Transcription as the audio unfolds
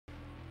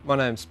My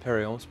name's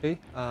Perry Ormsby.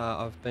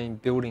 I've been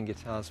building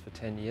guitars for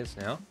 10 years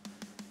now.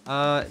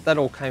 That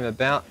all came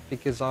about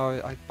because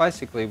I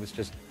basically was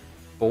just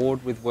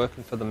bored with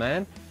working for the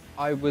man.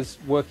 I was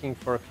working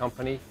for a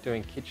company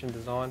doing kitchen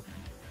design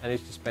and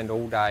used to spend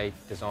all day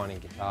designing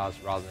guitars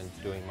rather than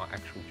doing my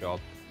actual job.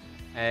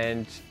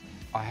 And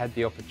I had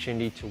the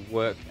opportunity to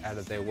work out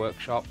of their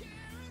workshop,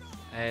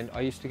 and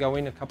I used to go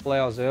in a couple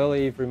hours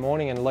early every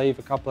morning and leave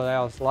a couple of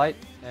hours late,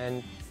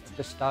 and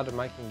just started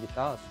making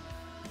guitars.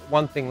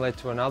 One thing led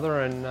to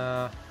another, and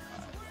I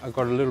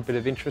got a little bit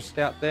of interest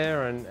out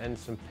there, and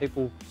some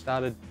people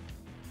started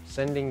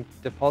sending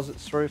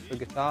deposits through for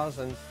guitars,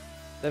 and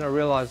then I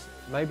realised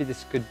maybe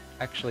this could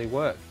actually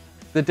work.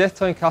 The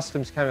Dethtone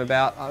Customs came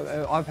about.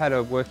 I've had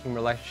a working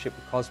relationship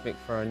with Cosmic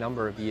for a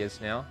number of years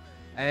now,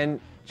 and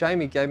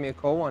Jamie gave me a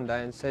call one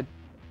day and said,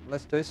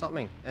 let's do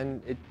something,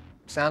 and it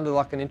sounded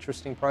like an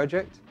interesting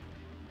project.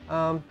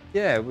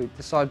 Yeah, we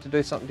decided to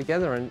do something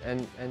together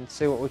and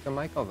see what we can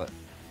make of it.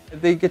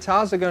 The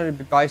guitars are going to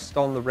be based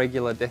on the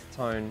regular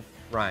Dethtone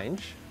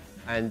range,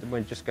 and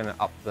we're just going to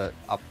up the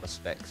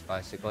specs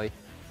basically.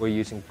 We're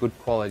using good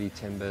quality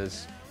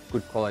timbers,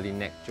 good quality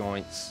neck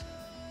joints,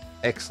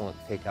 excellent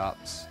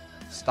pickups,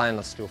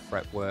 stainless steel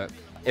fretwork.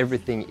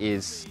 Everything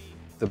is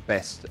the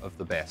best of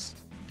the best.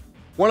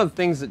 One of the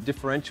things that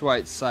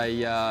differentiates,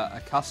 say,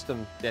 a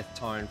custom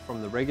Dethtone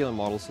from the regular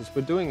models is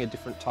we're doing a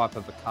different type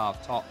of a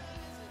carved top.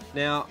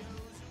 Now,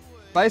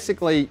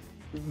 basically,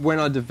 when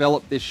I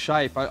developed this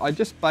shape, I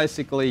just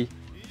basically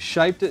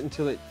shaped it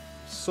until it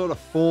sort of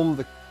formed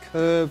the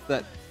curve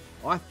that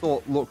I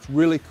thought looked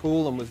really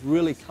cool and was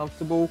really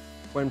comfortable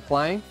when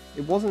playing.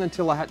 It wasn't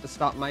until I had to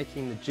start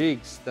making the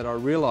jigs that I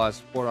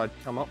realised what I'd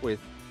come up with.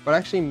 But I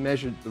actually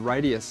measured the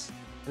radius,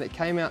 and it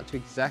came out to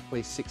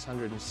exactly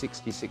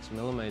 666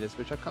 millimeters,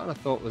 which I kind of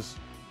thought was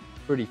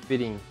pretty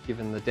fitting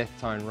given the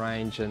Dethtone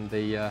range and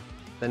the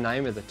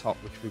name of the top,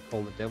 which we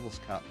call the Devil's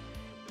Cut.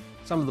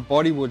 Some of the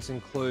body woods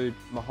include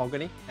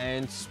mahogany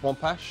and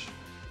swamp ash.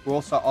 We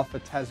also offer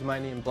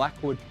Tasmanian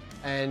blackwood,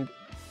 and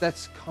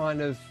that's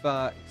kind of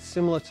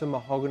similar to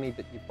mahogany,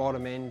 but your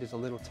bottom end is a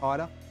little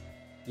tighter.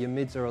 Your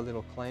mids are a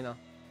little cleaner.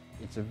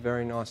 It's a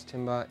very nice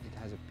timber. It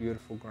has a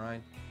beautiful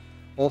grain.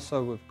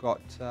 Also, we've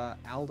got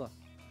alder.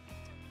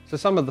 So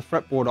some of the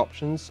fretboard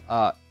options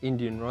are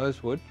Indian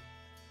rosewood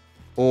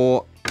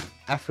or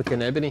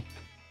African ebony.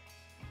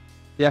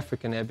 The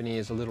African ebony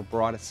is a little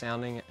brighter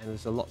sounding and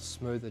is a lot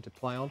smoother to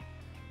play on.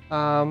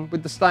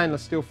 With the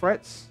stainless steel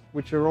frets,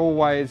 which are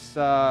always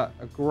a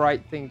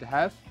great thing to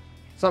have.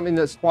 Something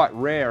that's quite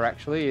rare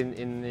actually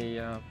in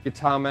the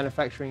guitar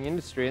manufacturing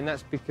industry, and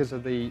that's because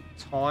of the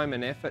time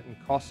and effort and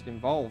cost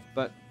involved.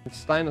 But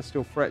stainless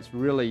steel frets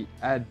really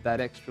add that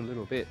extra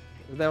little bit.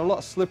 They're a lot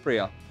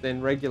slipperier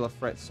than regular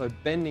frets, so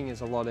bending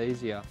is a lot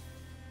easier.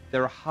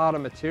 They're a harder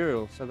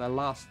material, so they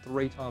last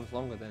 3 times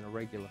longer than a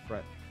regular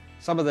fret.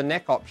 Some of the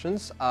neck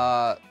options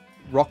are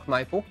rock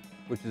maple,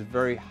 which is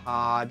very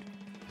hard,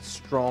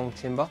 strong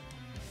timber.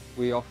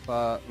 We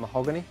offer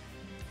mahogany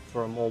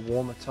for a more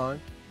warmer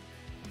tone,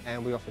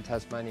 and we offer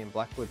Tasmanian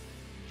blackwood,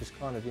 which is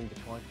kind of in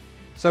between.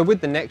 So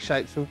with the neck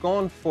shapes, we've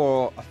gone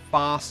for a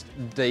fast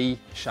D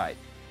shape.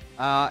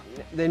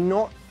 They're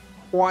not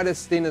quite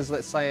as thin as,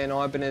 let's say, an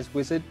Ibanez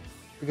Wizard,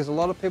 because a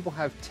lot of people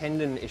have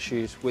tendon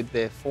issues with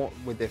their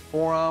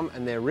forearm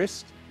and their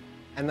wrist,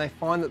 and they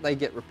find that they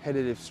get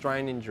repetitive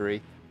strain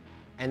injury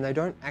and they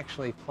don't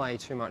actually play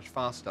too much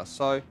faster.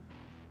 So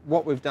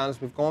what we've done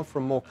is we've gone for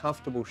a more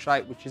comfortable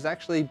shape, which has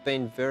actually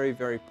been very,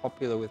 very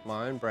popular with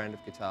my own brand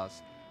of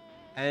guitars.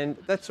 And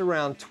that's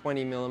around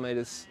 20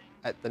 millimeters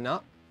at the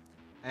nut,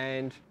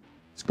 and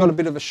it's got a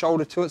bit of a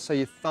shoulder to it, so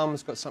your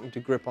thumb's got something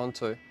to grip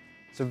onto.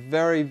 It's a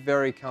very,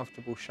 very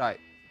comfortable shape,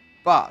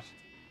 but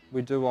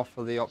we do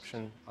offer the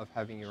option of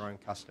having your own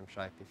custom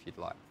shape if you'd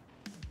like.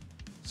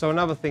 So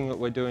another thing that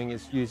we're doing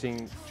is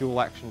using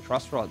dual action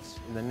truss rods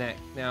in the neck.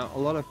 Now, a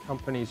lot of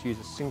companies use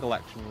a single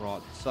action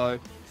rod. So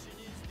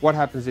what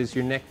happens is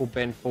your neck will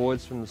bend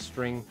forwards from the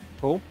string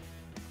pull,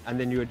 and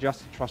then you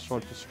adjust the truss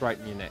rod to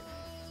straighten your neck.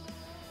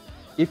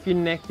 If your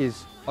neck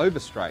is over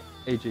straight,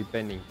 e.g.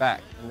 bending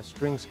back, and the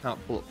strings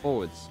can't pull it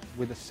forwards,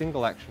 with a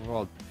single action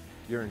rod,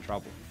 you're in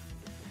trouble.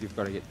 You've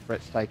got to get the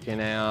frets taken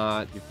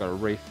out, you've got to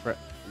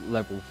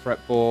re-level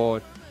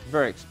fretboard.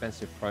 Very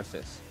expensive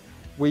process.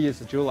 We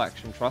use a dual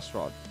action truss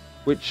rod,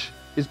 which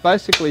is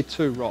basically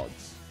 2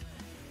 rods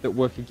that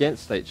work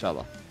against each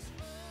other.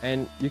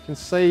 And you can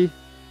see,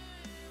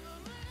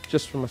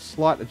 just from a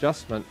slight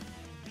adjustment,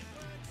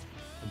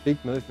 a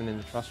big movement in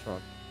the truss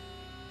rod.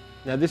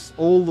 Now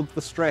all of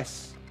the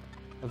stress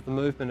of the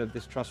movement of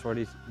this truss rod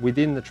is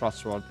within the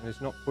truss rod and is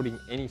not putting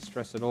any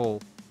stress at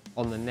all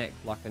on the neck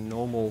like a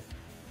normal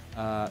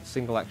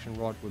single action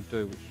rod would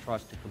do, which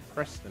tries to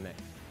compress the neck.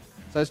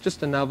 So it's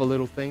just another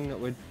little thing that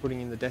we're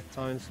putting in the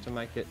Dethtone to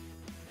make it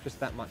just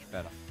that much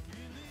better.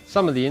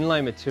 Some of the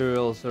inlay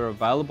materials that are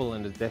available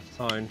in the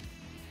Dethtone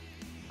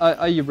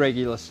are your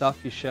regular stuff,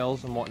 your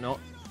shells and whatnot,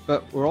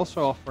 but we're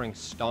also offering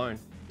stone.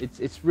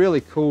 It's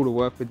really cool to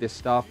work with this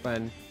stuff,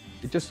 and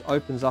it just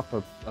opens up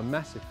a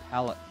massive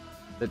palette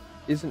that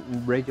isn't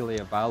regularly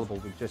available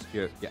with just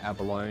your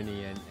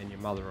abalone and your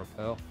mother of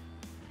pearl.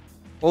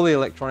 All the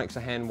electronics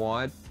are hand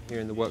wired here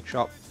in the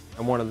workshop,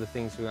 and one of the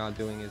things we are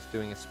doing is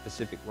doing a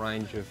specific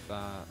range of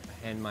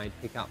handmade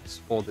pickups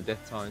for the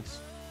Dethtone.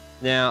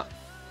 Now,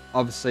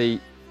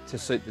 obviously, to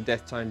suit the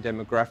Dethtone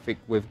demographic,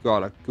 we've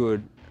got a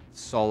good,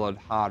 solid,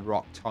 hard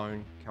rock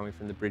tone coming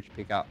from the bridge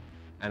pickup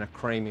and a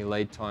creamy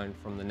lead tone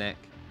from the neck.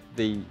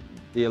 The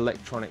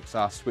electronics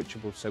are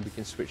switchable, so we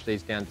can switch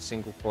these down to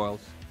single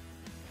coils,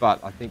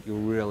 but I think you'll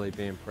really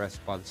be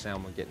impressed by the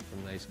sound we're getting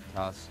from these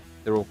guitars.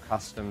 They're all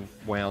custom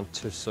wound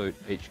to suit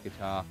each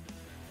guitar,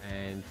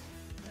 and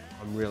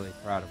I'm really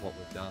proud of what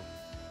we've done.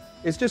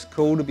 It's just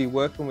cool to be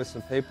working with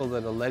some people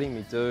that are letting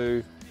me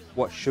do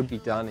what should be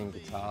done in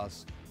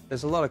guitars.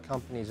 There's a lot of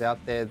companies out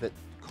there that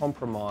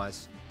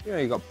compromise. You know,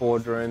 you've got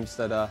boardrooms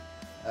that are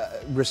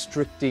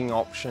restricting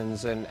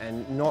options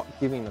and not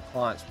giving the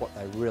clients what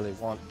they really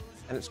want.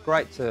 And it's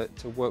great to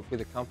work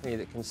with a company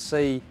that can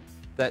see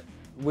that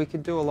we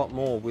could do a lot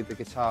more with the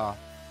guitar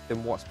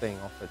than what's being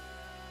offered.